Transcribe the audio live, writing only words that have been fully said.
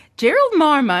Gerald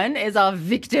Maarman is our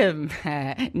victim.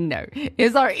 No,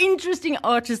 is our interesting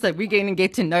artist that we're going to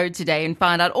get to know today and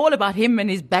find out all about him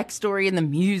and his backstory and the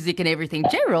music and everything.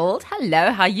 Gerald,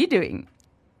 hello, how are you doing?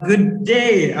 Good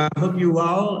day. I hope you're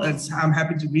well. I'm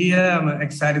happy to be here. I'm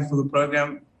excited for the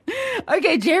program.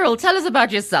 Okay, Gerald, tell us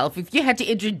about yourself. If you had to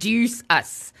introduce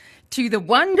us to the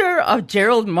wonder of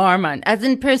Gerald Maarman, as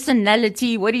in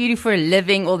personality, what do you do for a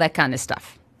living, all that kind of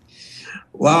stuff.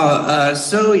 Wow.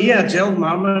 Gerald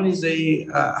Maarman is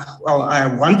I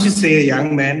want to say a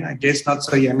young man. I guess not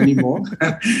so young anymore.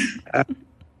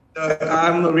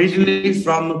 I'm originally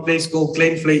from a place called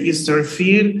Kleinvlei, East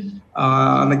Rivier,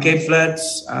 on the Cape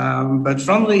Flats, but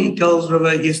from the Kuils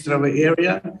River, East River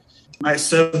area. I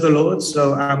serve the Lord,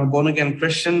 so I'm a born-again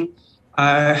Christian.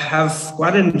 I have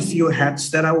quite a few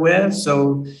hats that I wear,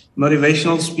 so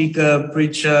motivational speaker,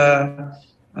 preacher,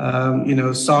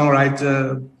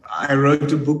 songwriter. I wrote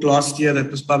a book last year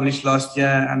that was published last year,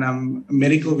 and I'm a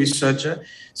medical researcher.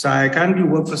 So I currently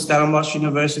work for Stellenbosch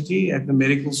University at the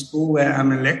medical school where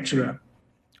I'm a lecturer.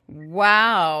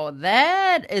 Wow,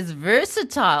 that is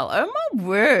versatile. Oh, my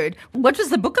word. What was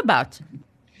the book about?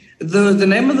 The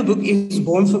name of the book is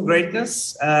Born for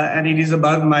Greatness, and it is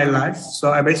about my life.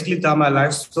 So I basically tell my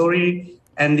life story,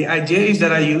 and the idea is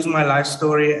that I use my life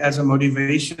story as a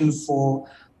motivation for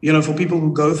people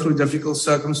who go through difficult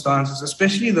circumstances,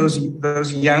 especially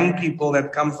those young people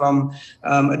that come from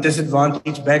a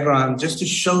disadvantaged background, just to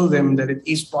show them that it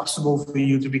is possible for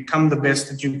you to become the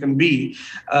best that you can be,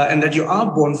 and that you are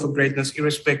born for greatness,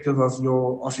 irrespective of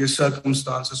your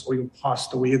circumstances or your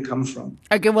past or where you come from.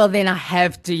 Okay, well then I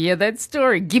have to hear that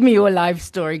story. Give me your life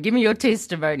story. Give me your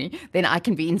testimony. Then I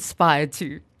can be inspired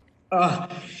too.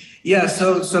 Yeah,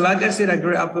 so like I said, I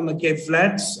grew up in the Cape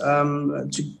Flats.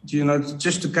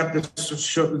 Just to cut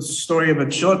the story a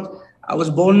bit short, I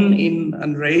was born in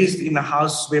and raised in a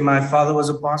house where my father was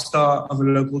a pastor of a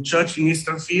local church in East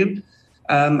Rivier.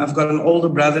 I've got an older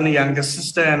brother and a younger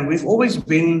sister, and we've always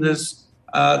been this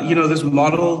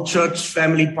model church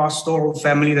family, pastoral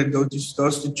family that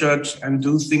goes to church and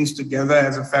do things together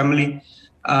as a family.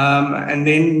 And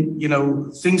then,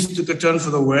 things took a turn for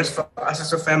the worse for us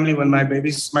as a family when my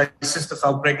sister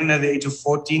fell pregnant at the age of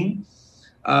 14.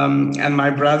 And my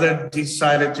brother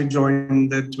decided to join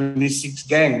the 26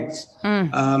 gangs.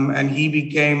 And he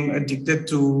became addicted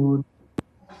to.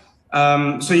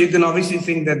 So you can obviously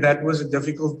think that was a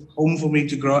difficult home for me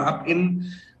to grow up in.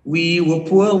 We were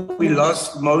poor. We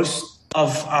lost most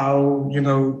of our,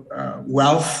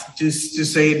 wealth, just to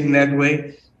say it in that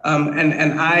way.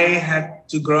 And I had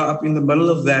to grow up in the middle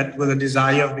of that with a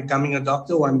desire of becoming a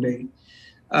doctor one day.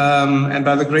 And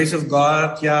by the grace of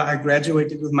God, I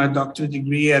graduated with my doctorate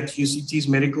degree at UCT's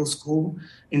medical school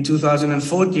in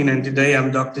 2014. And today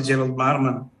I'm Dr. Gerald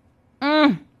Maarman.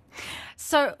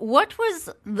 So what was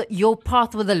your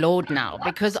path with the Lord now?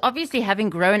 Because obviously having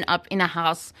grown up in a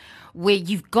house where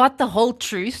you've got the whole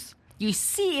truth, you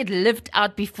see it lived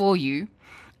out before you,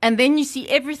 and then you see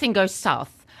everything go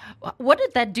south. What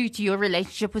did that do to your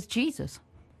relationship with Jesus?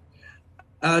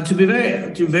 To be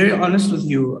very honest with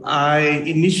you, I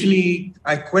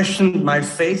questioned my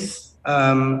faith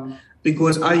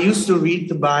because I used to read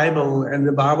the Bible, and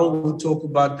the Bible will talk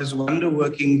about this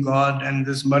wonder-working God and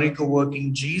this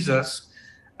miracle-working Jesus.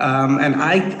 And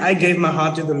I gave my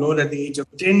heart to the Lord at the age of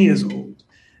 10 years old.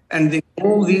 And then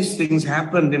all these things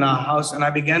happened in our house, and I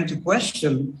began to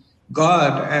question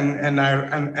God.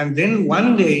 And then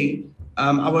one day,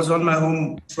 I was on my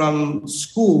home from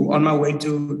school on my way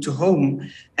to home.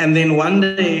 And then one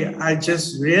day I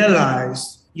just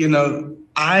realized,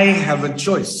 I have a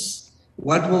choice.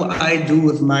 What will I do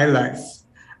with my life?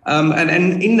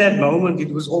 And in that moment,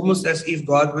 it was almost as if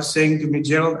God was saying to me,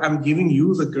 Gerald, I'm giving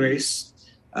you the grace,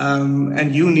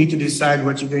 and you need to decide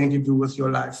what you're going to do with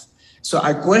your life. So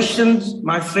I questioned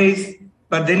my faith.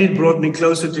 But then it brought me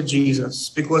closer to Jesus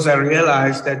because I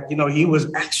realized that, he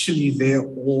was actually there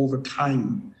all the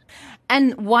time.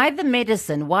 And why the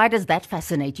medicine? Why does that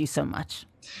fascinate you so much?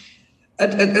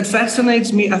 It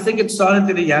fascinates me. I think it started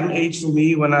at a young age for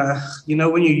me when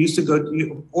when you used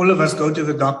to all of us go to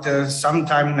the doctor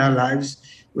sometime in our lives,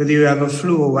 whether you have a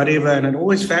flu or whatever. And it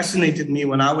always fascinated me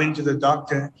when I went to the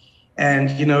doctor and,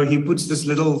 he puts this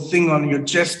little thing on your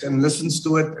chest and listens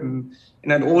to it.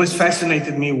 And it always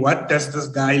fascinated me, what does this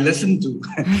guy listen to?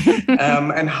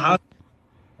 And how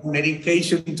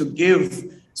medication to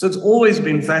give. So it's always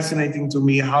been fascinating to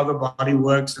me how the body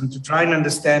works and to try and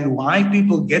understand why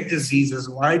people get diseases.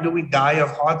 Why do we die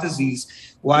of heart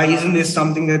disease? Why isn't there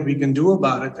something that we can do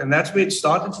about it? And that's where it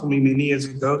started for me many years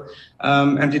ago.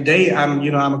 And today I'm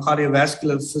a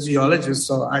cardiovascular physiologist.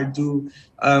 So I do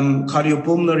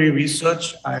cardiopulmonary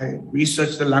research. I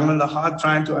research the lung and the heart,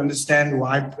 trying to understand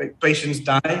why patients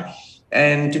die,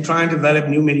 and to try and develop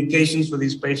new medications for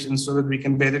these patients so that we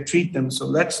can better treat them. So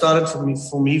that started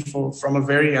from a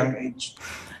very young age.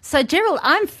 So, Gerald,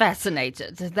 I'm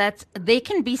fascinated that there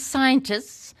can be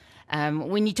scientists,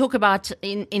 when you talk about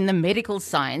in the medical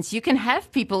science, you can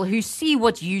have people who see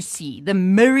what you see, the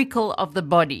miracle of the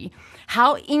body,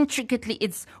 how intricately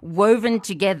it's woven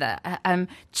together,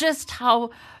 just how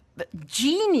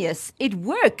genius it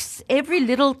works, every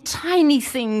little tiny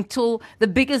thing till the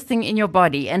biggest thing in your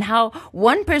body, and how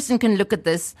one person can look at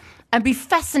this and be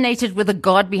fascinated with the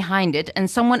God behind it, and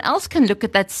someone else can look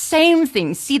at that same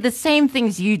thing, see the same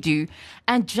things you do,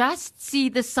 and just see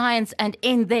the science and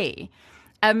end there.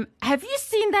 Have you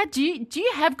seen that? Do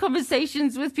you have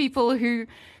conversations with people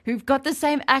who've got the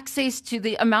same access to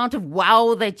the amount of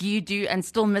wow that you do and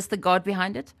still miss the God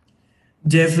behind it?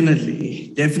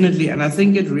 Definitely. And I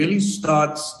think it really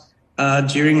starts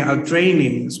during our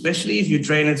training, especially if you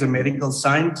train as a medical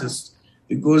scientist,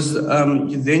 because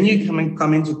then you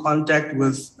come into contact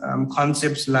with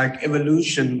concepts like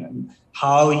evolution and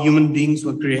how human beings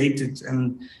were created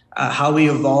and how we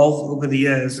evolved over the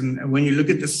years. And when you look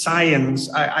at the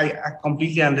science, I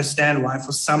completely understand why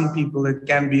for some people it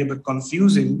can be a bit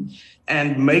confusing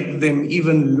and make them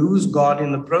even lose God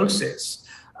in the process.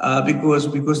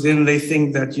 Because then they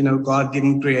think that, God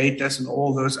didn't create us and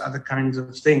all those other kinds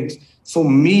of things. For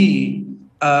me,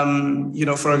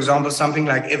 for example, something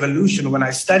like evolution, when I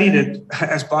studied it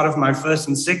as part of my first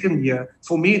and second year,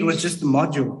 for me, it was just a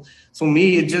module. For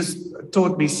me, it just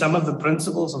taught me some of the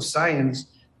principles of science,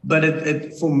 but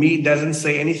it for me, doesn't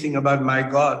say anything about my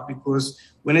God, because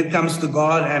when it comes to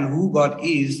God and who God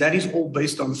is, that is all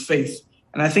based on faith.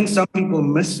 And I think some people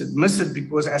miss it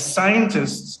because as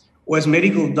scientists, or as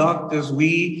medical doctors,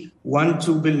 we want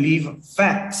to believe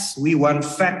facts. We want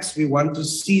facts. We want to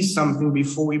see something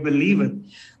before we believe it.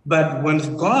 But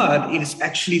with God, it is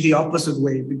actually the opposite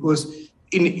way, because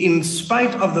in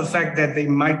spite of the fact that there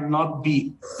might not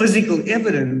be physical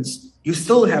evidence, you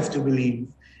still have to believe.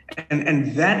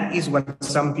 And that is what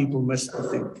some people miss, I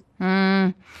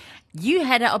think. You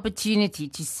had an opportunity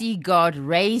to see God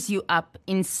raise you up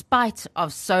in spite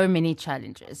of so many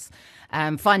challenges,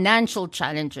 financial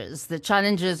challenges, the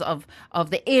challenges of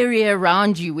the area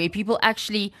around you where people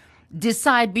actually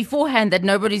decide beforehand that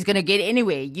nobody's going to get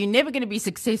anywhere. You're never going to be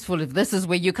successful if this is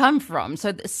where you come from.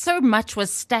 So much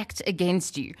was stacked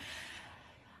against you.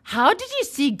 How did you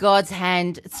see God's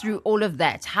hand through all of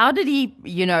that? How did he,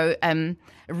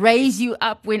 raise you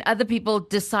up when other people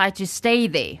decide to stay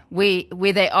there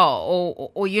where they are?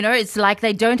 Or it's like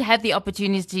they don't have the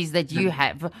opportunities that you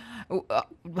have.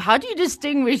 How do you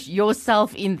distinguish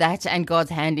yourself in that and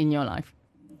God's hand in your life?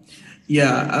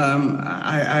 Yeah,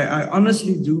 I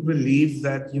honestly do believe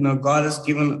that, God has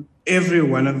given every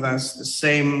one of us the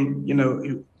same,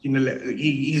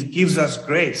 he gives us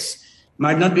grace.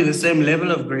 Might not be the same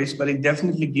level of grace, but it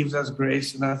definitely gives us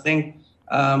grace. And I think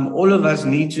all of us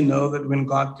need to know that when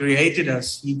God created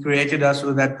us, he created us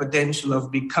with that potential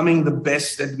of becoming the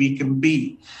best that we can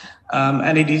be.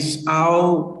 And it is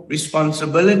our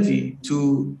responsibility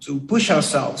to push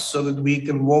ourselves so that we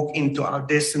can walk into our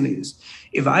destinies.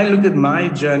 If I look at my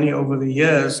journey over the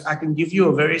years, I can give you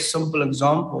a very simple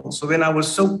example. So when I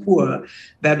was so poor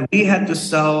that we had to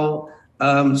sell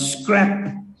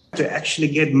scrap to actually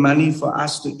get money for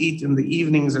us to eat in the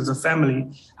evenings as a family,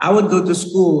 I would go to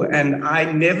school and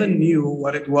I never knew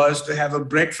what it was to have a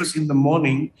breakfast in the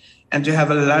morning and to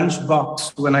have a lunch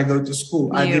box when I go to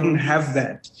school. I didn't have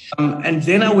that. And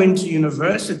then I went to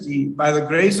university. By the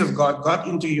grace of God, got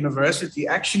into university.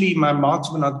 Actually, my marks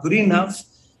were not good enough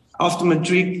after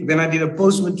matric. Then I did a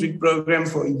post-matric program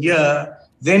for a year.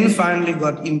 Then finally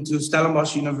got into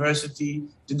Stellenbosch University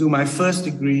to do my first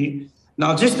degree.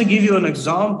 Now, just to give you an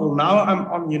example, now I'm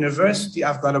on university,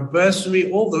 I've got a bursary,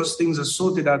 all those things are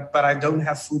sorted out, but I don't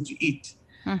have food to eat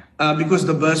because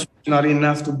the bursary is not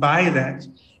enough to buy that.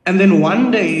 And then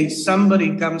one day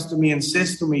somebody comes to me and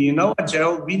says to me, you know what,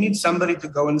 Gerald, we need somebody to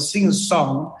go and sing a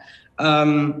song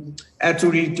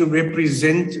to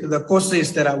represent the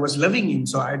causes that I was living in.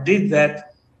 So I did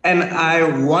that and I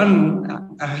won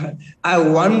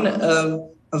a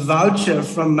voucher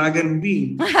from Mug and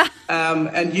Bean.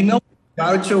 And you know,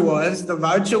 the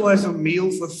voucher was a meal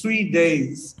for 3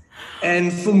 days.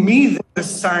 And for me, that was a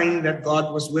sign that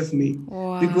God was with me.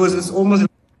 Wow. Because it's almost like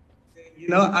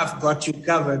I've got you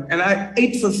covered. And I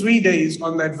ate for 3 days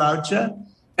on that voucher.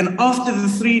 And after the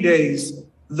 3 days,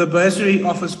 the bursary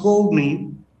office called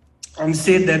me and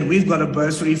said that we've got a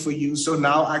bursary for you. So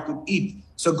now I could eat.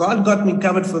 So God got me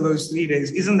covered for those 3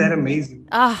 days. Isn't that amazing?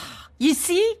 You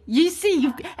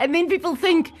see, and then people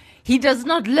think he does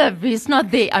not live. He's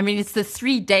not there. I mean, it's the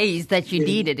 3 days that you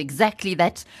needed. Exactly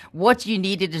that. What you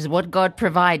needed is what God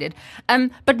provided.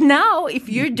 But now, if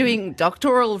you're doing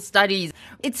doctoral studies,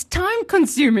 it's time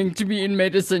consuming to be in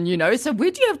medicine, So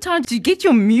where do you have time to get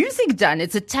your music done?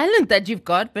 It's a talent that you've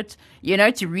got, but,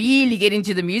 to really get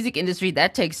into the music industry,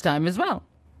 that takes time as well.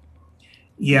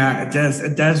 Yeah, it does.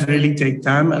 It does really take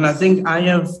time, and I think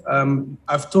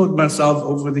I've taught myself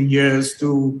over the years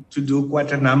to do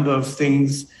quite a number of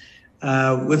things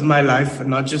with my life,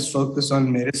 and not just focus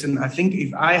on medicine. I think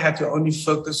if I had to only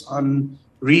focus on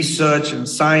research and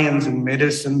science and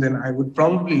medicine, then I would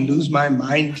probably lose my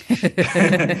mind.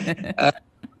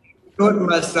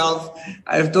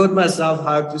 I've taught myself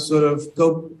how to sort of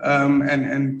cope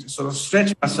and sort of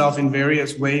stretch myself in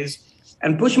various ways.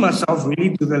 And push myself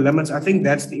really to the limits. I think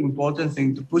that's the important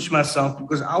thing, to push myself,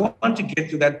 because I want to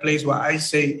get to that place where I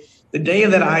say, the day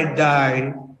that I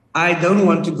die, I don't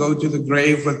want to go to the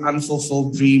grave with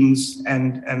unfulfilled dreams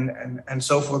and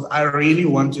so forth. I really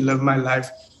want to live my life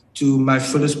to my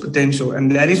fullest potential.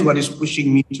 And that is what is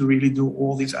pushing me to really do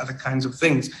all these other kinds of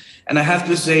things. And I have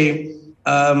to say,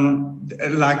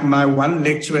 like my one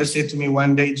lecturer said to me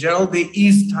one day, Gerald, there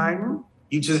is time.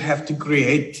 You just have to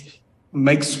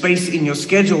make space in your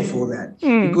schedule for that.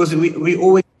 Because we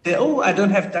always say, I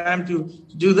don't have time to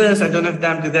do this, I don't have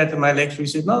time to do that. And my lecturer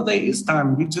said, no, there is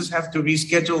time. You just have to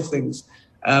reschedule things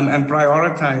and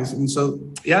prioritize. And so,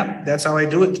 that's how I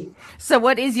do it. So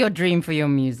what is your dream for your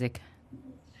music?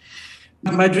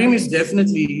 My dream is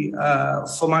definitely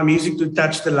for my music to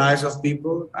touch the lives of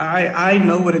people. I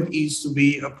know what it is to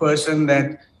be a person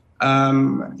that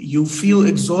you feel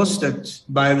exhausted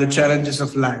by the challenges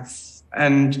of life.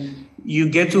 And you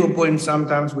get to a point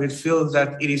sometimes where it feels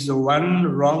that it is the one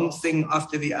wrong thing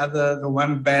after the other, the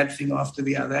one bad thing after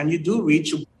the other. And you do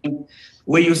reach a point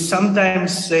where you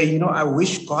sometimes say, I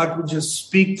wish God would just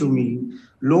speak to me.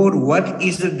 Lord, what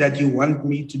is it that you want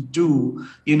me to do?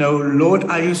 Lord,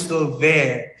 are you still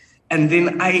there? And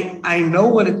then I know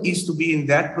what it is to be in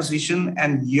that position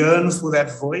and yearn for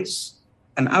that voice.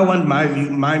 And I want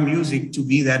my music to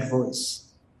be that voice.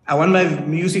 I want my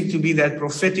music to be that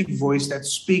prophetic voice that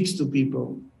speaks to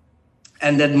people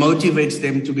and that motivates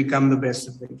them to become the best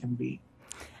that they can be.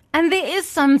 And there is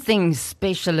something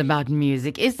special about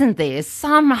music, isn't there?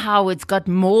 Somehow it's got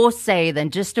more say than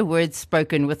just a word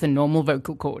spoken with a normal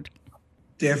vocal cord.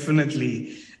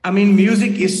 Definitely. I mean,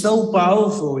 music is so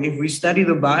powerful. If we study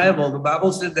the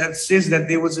Bible says that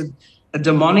there was a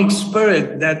demonic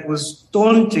spirit that was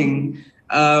taunting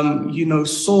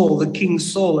Saul, the king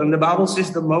Saul. And the Bible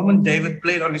says the moment David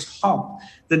played on his harp,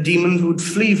 the demons would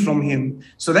flee from him.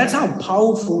 So that's how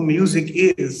powerful music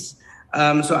is.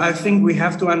 So I think we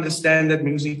have to understand that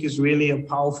music is really a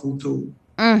powerful tool.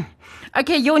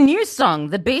 Okay, your new song,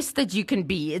 The Best That You Can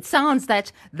Be, it sounds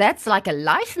that's like a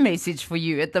life message for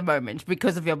you at the moment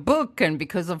because of your book and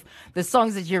because of the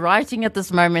songs that you're writing at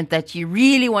this moment, that you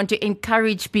really want to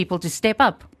encourage people to step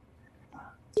up.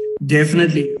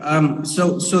 Definitely.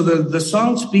 So the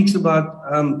song speaks about,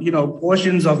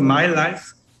 portions of my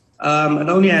life. It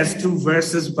only has 2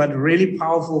 verses, but really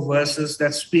powerful verses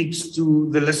that speaks to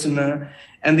the listener.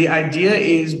 And the idea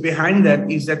is behind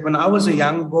that is that when I was a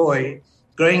young boy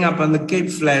growing up on the Cape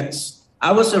Flats,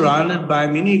 I was surrounded by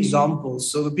many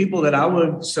examples. So the people that I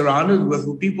was surrounded with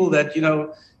were people that,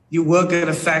 you work at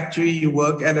a factory, you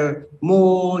work at a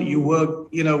mall, you work,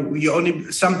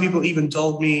 some people even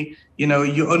told me,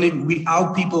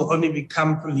 our people only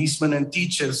become policemen and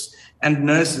teachers and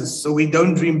nurses. So we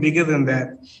don't dream bigger than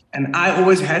that. And I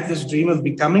always had this dream of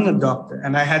becoming a doctor.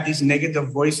 And I had these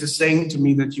negative voices saying to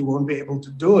me that you won't be able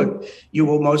to do it. You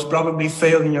will most probably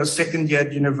fail in your second year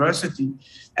at university.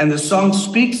 And the song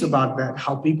speaks about that,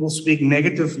 how people speak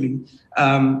negatively.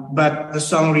 But the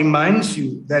song reminds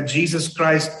you that Jesus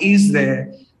Christ is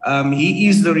there. He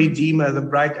is the Redeemer, the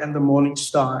bright and the morning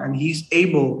star, and he's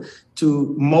able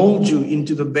to mold you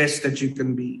into the best that you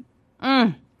can be.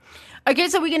 Okay,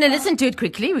 so we're going to listen to it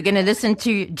quickly. We're going to listen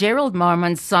to Gerald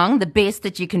Maarman's song, The Best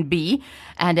That You Can Be.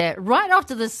 And right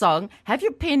after the song, have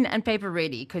your pen and paper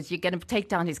ready because you're going to take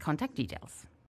down his contact details.